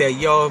about that,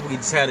 y'all. We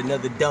just had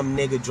another dumb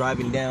nigga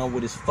driving down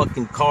with his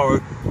fucking car,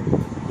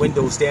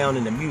 windows down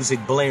and the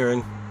music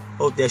blaring.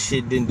 Hope that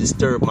shit didn't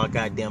disturb my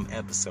goddamn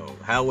episode.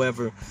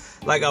 However,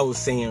 like I was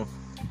saying,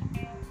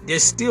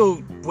 there's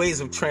still ways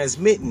of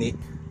transmitting it.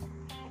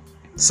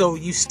 So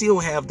you still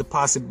have the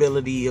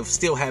possibility of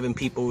still having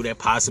people that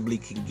possibly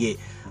can get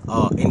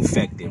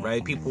infected,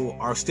 right? People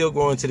are still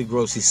going to the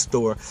grocery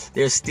store.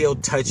 They're still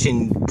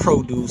touching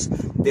produce.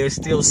 They're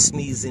still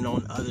sneezing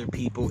on other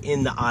people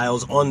in the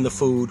aisles, on the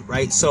food,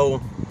 right?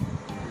 So,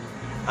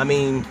 I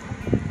mean,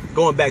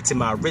 going back to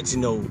my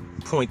original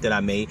point that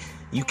I made,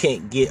 you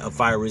can't get a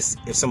virus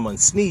if someone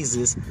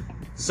sneezes.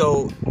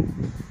 So,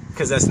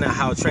 because that's not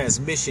how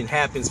transmission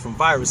happens from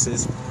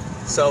viruses.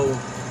 So,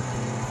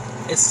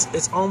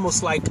 it's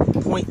almost like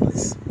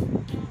pointless,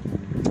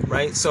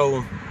 right?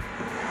 So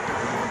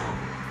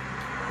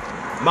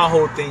my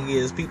whole thing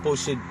is people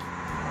should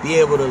be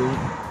able to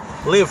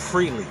live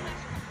freely,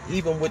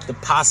 even with the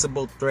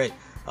possible threat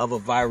of a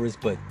virus,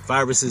 but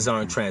viruses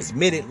aren't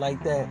transmitted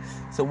like that,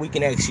 so we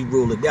can actually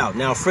rule it out.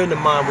 Now, a friend of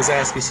mine was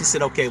asking, she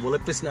said, okay, well,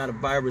 if it's not a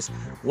virus,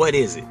 what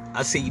is it?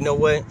 I said, you know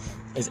what?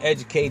 As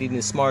educated and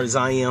as smart as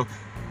I am,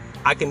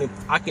 I can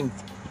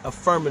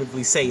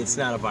affirmatively say it's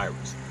not a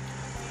virus.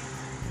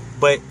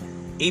 But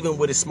even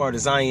with as smart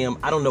as I am,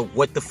 I don't know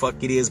what the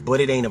fuck it is,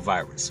 but it ain't a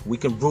virus. We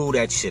can rule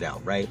that shit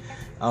out, right?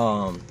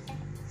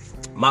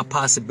 My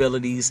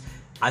possibilities,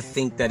 I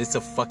think that it's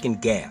a fucking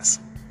gas.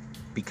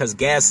 Because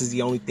gas is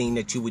the only thing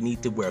that you would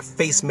need to wear a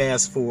face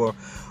mask for,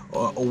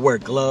 or wear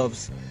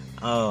gloves.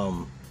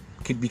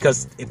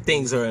 Because if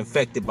things are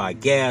infected by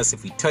gas,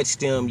 if you touch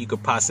them, you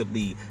could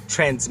possibly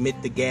transmit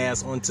the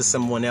gas onto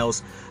someone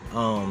else.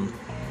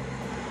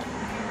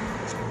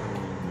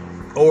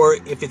 Or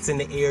if it's in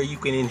the air, you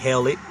can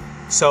inhale it.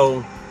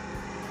 So,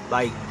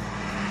 like,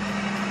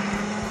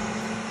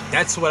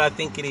 that's what I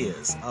think it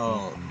is.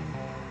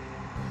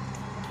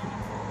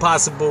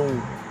 Possible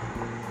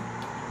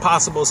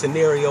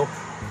scenario.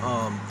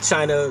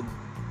 China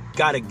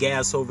got a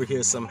gas over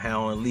here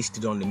somehow and unleashed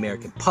it on the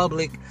American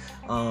public.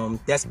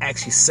 That's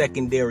actually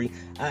secondary.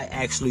 I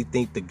actually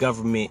think the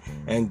government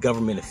and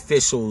government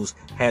officials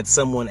had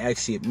someone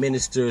actually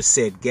administer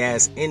said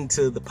gas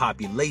into the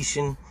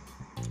population.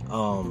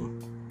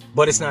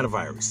 But it's not a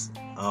virus.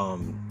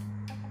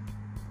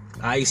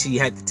 I actually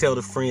had to tell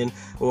the friend,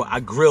 or I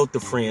grilled the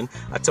friend.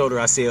 I told her,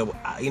 I said, you know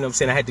what I'm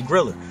saying? I had to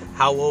grill her.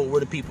 How old were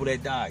the people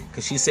that died?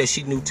 Because she said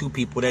she knew 2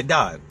 people that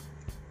died.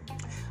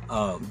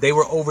 They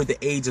were over the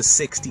age of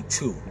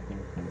 62,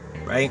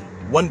 right?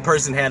 One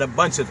person had a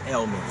bunch of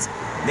ailments,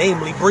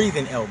 namely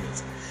breathing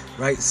ailments,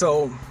 right?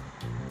 So,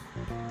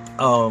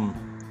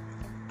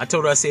 I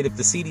told her, I said, if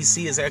the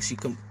CDC is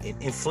actually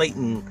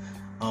inflating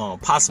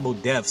possible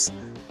deaths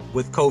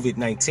with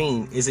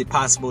COVID-19, is it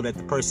possible that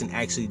the person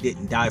actually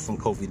didn't die from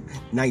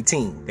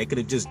COVID-19? They could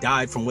have just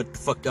died from what the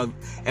fuck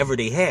ever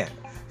they had.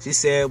 She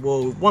said,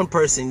 well, one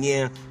person,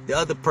 yeah. The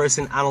other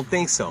person, I don't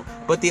think so.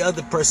 But the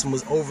other person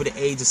was over the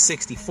age of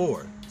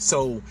 64.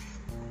 So,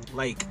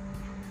 like,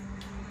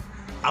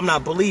 I'm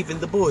not believing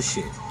the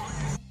bullshit.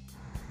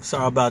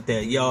 Sorry about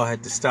that. Y'all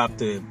had to stop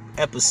the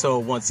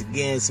episode once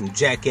again. Some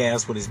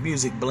jackass with his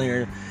music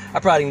blaring. I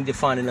probably need to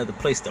find another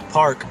place to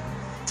park.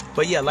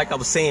 But yeah, like I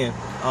was saying,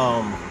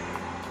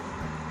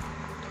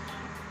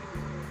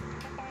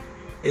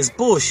 it's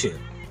bullshit.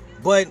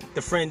 But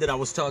the friend that I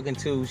was talking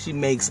to, she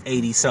makes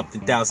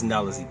 $80-something thousand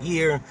a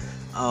year.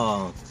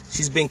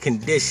 She's been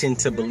conditioned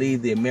to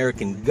believe the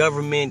American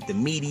government, the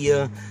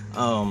media.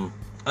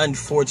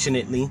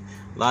 Unfortunately,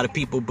 a lot of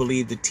people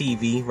believe the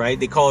TV, right?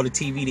 They call the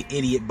TV the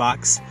idiot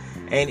box.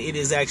 And it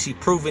is actually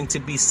proven to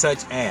be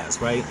such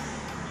as, right?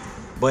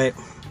 But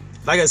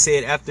like I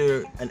said,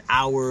 after an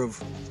hour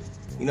of,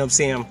 you know what I'm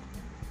saying,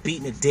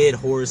 beating a dead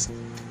horse,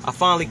 I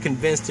finally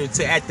convinced her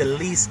to, at the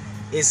least,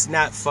 it's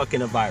not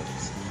fucking a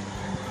virus.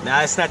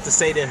 Now, it's not to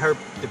say that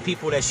the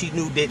people that she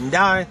knew didn't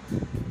die,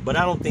 but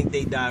I don't think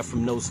they died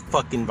from those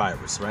fucking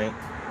virus, right?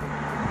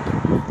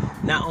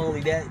 Not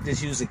only that,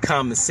 just using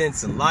common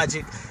sense and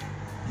logic,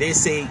 they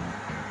say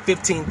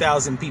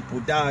 15,000 people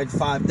died,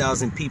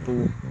 5,000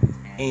 people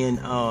in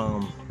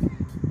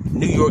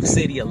New York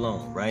City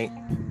alone, right?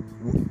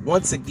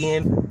 once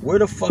again, where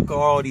the fuck are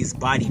all these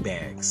body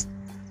bags?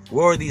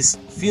 Where are these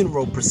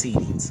funeral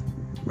proceedings?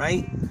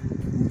 Right?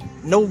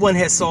 No one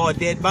has saw a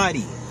dead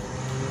body.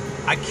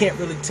 I can't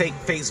really take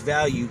face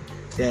value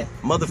that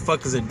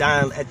motherfuckers are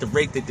dying at the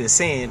rate that they're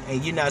saying,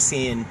 and you're not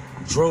seeing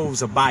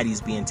droves of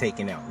bodies being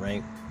taken out,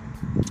 right?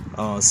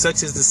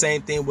 Such as the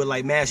same thing with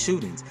like mass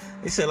shootings.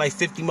 They said like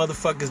 50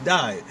 motherfuckers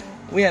died.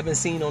 We haven't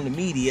seen on the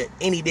media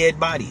any dead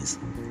bodies.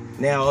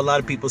 Now, a lot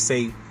of people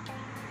say,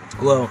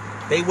 well,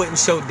 they wouldn't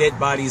show dead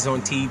bodies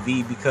on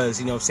TV because,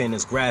 you know what I'm saying,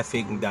 it's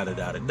graphic and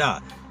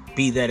da-da-da-da-da.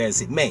 Be that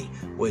as it may.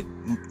 With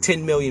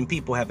 10 million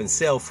people having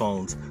cell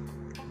phones,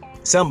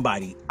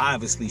 somebody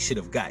obviously should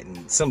have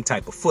gotten some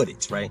type of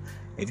footage, right?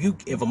 If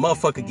a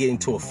motherfucker get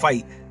into a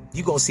fight,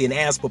 you gonna see an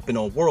ass whooping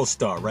on World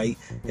Star, right?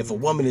 If a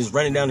woman is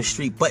running down the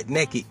street butt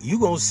naked, you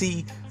gonna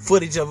see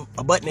footage of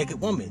a butt naked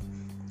woman.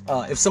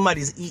 If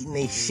somebody's eating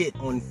a shit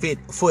on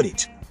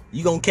footage,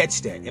 you gonna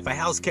catch that. If a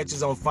house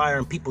catches on fire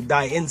and people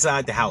die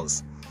inside the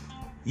house,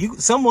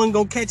 someone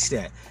gonna catch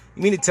that.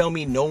 You mean to tell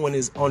me no one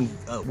is on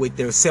with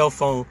their cell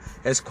phone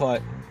has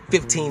caught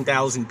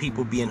 15,000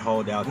 people being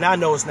hauled out? Now I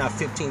know it's not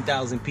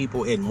 15,000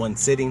 people in one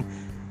sitting,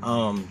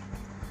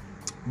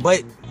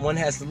 but one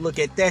has to look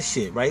at that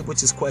shit, right?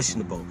 Which is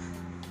questionable.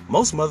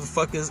 Most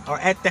motherfuckers are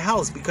at the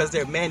house because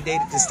they're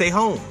mandated to stay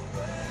home.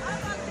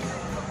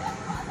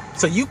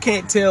 So you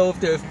can't tell if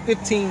there are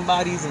 15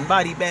 bodies in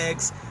body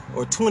bags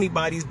or 20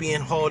 bodies being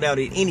hauled out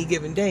at any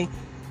given day,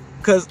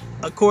 because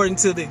according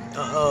to the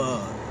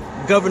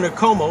Governor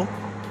Como,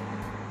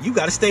 you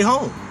got to stay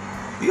home.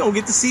 You don't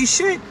get to see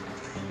shit.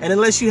 And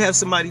unless you have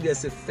somebody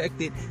that's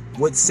affected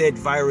with said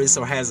virus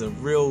or has a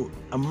real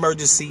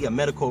emergency, a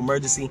medical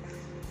emergency,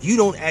 you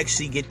don't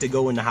actually get to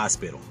go in the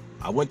hospital.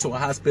 I went to a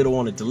hospital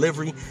on a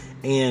delivery,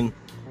 and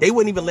they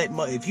wouldn't even let,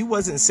 if you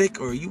wasn't sick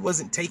or you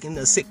wasn't taking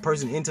a sick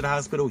person into the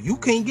hospital, you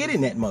can't get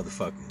in that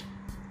motherfucker.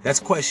 That's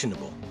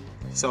questionable.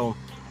 So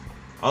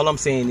all I'm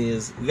saying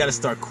is we got to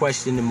start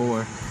questioning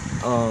more.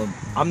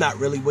 I'm not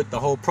really with the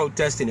whole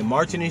protesting and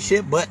marching and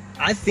shit, but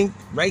I think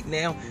right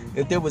now,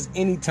 if there was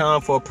any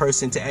time for a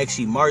person to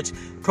actually march,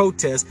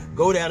 protest,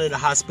 go down to the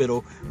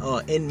hospital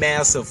in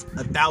mass of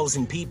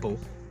 1,000 people,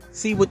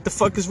 see what the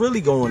fuck is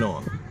really going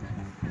on.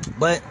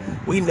 But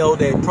we know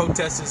that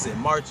protesters and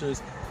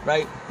marchers,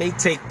 right, they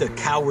take the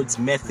coward's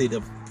method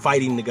of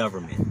fighting the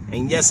government.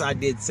 And yes, I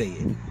did say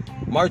it.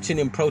 Marching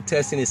and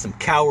protesting is some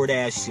coward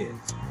ass shit.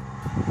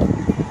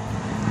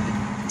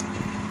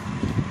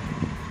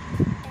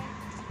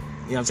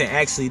 You know what I'm saying?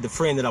 Actually, the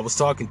friend that I was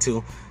talking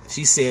to,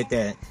 she said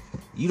that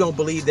you don't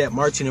believe that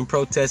marching and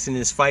protesting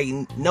is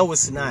fighting. No,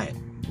 it's not.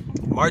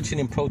 Marching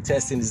and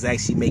protesting is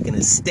actually making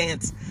a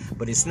stance,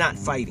 but it's not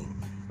fighting.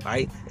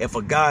 Right? If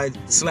a guy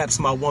slaps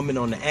my woman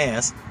on the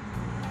ass,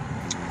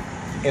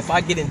 if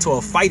I get into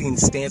a fighting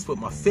stance with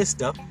my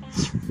fist up,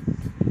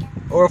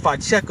 or if I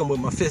check him with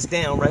my fist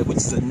down, right, which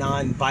is a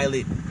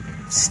non-violent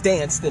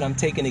stance that I'm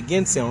taking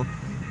against him,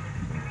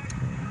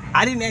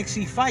 I didn't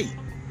actually fight.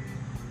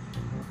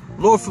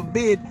 Lord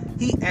forbid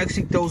he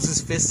actually throws his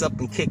fists up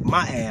and kick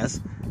my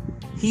ass.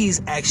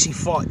 He's actually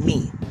fought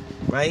me,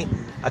 right?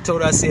 I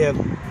told her, I said,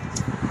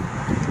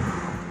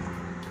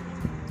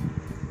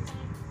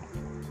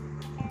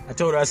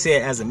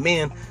 as a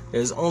man,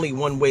 there's only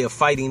one way of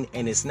fighting,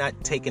 and it's not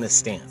taking a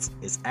stance.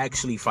 It's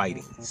actually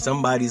fighting.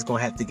 Somebody's going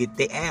to have to get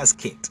their ass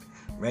kicked,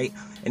 right?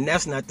 And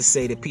that's not to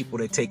say that people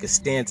that take a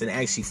stance and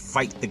actually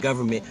fight the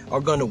government are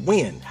going to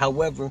win.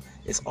 However,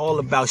 it's all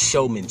about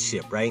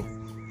showmanship, right?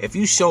 If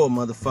you show a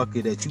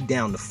motherfucker that you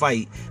down to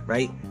fight,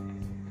 right?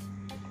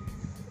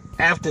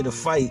 After the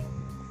fight,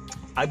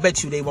 I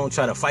bet you they won't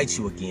try to fight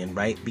you again,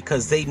 right?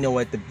 Because they know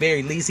at the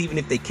very least, even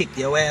if they kick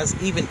your ass,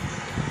 even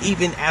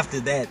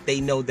after that,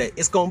 they know that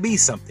it's gonna be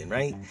something,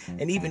 right?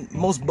 And even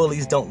most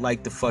bullies don't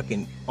like to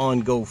fucking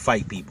on-go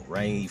fight people,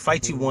 right? You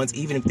fight you once,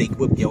 even if they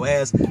whip your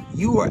ass,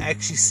 you are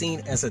actually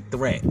seen as a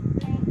threat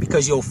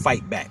because you'll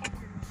fight back.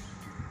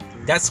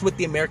 That's what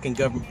the American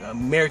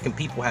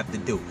people have to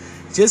do.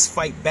 Just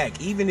fight back.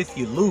 Even if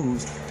you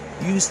lose,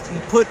 you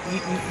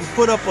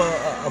put up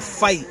a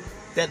fight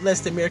that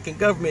lets the American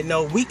government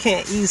know we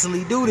can't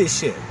easily do this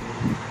shit.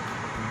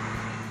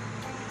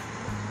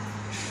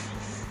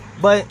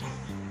 But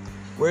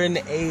we're in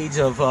the age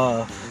of, you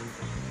know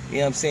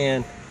what I'm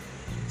saying,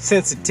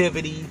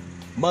 sensitivity.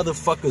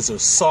 Motherfuckers are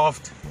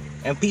soft,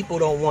 and people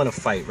don't want to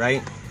fight,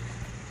 right?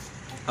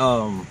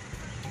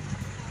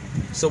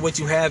 So what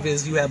you have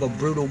is you have a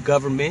brutal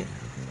government,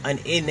 an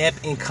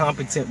inept,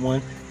 incompetent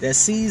one that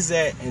sees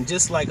that, and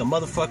just like a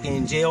motherfucker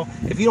in jail,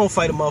 if you don't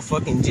fight a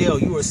motherfucker in jail,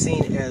 you are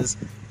seen as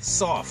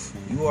soft.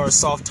 You are a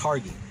soft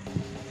target.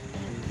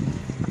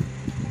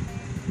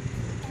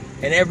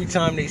 And every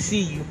time they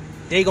see you,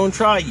 they gonna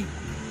try you.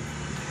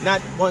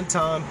 Not one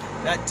time,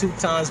 not two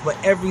times, but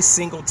every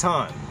single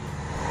time.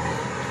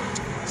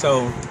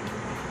 So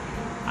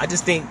I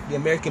just think the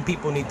American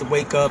people need to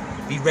wake up,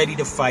 be ready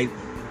to fight.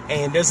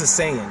 And there's a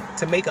saying,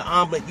 to make an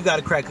omelet, you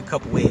gotta crack a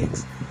couple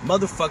eggs.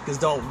 Motherfuckers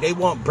they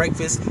want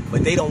breakfast,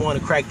 but they don't want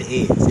to crack the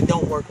eggs. It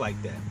don't work like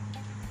that.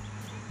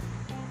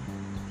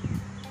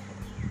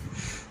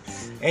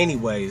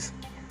 Anyways,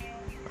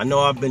 I know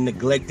I've been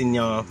neglecting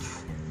y'all.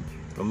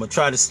 I'm gonna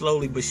try to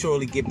slowly but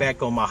surely get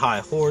back on my high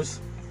horse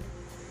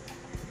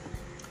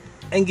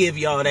and give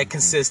y'all that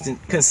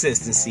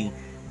consistency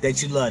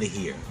that you love to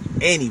hear.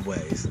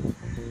 Anyways,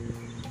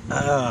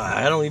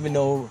 I don't even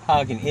know how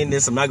I can end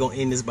this. I'm not gonna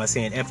end this by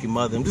saying F your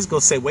mother. I'm just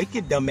gonna say, wake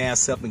your dumb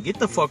ass up and get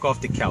the fuck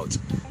off the couch.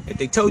 If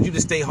they told you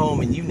to stay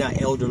home and you not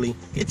elderly,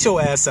 get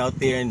your ass out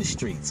there in the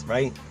streets,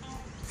 right?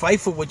 Fight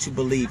for what you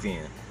believe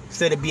in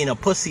instead of being a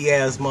pussy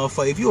ass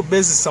motherfucker. If you're a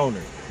business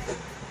owner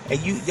and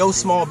your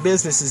small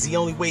business is the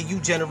only way you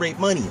generate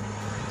money,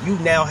 you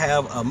now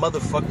have a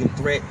motherfucking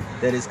threat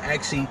that is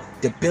actually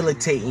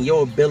debilitating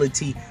your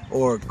ability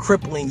or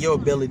crippling your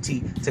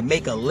ability to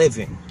make a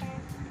living.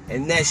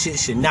 And that shit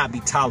should not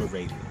be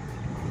tolerated.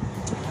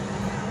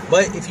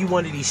 But if you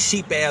one of these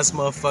sheep ass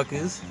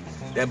motherfuckers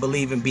that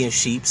believe in being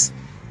sheeps,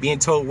 being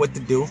told what to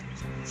do,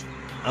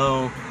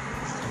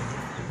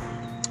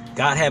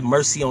 God have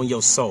mercy on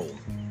your soul.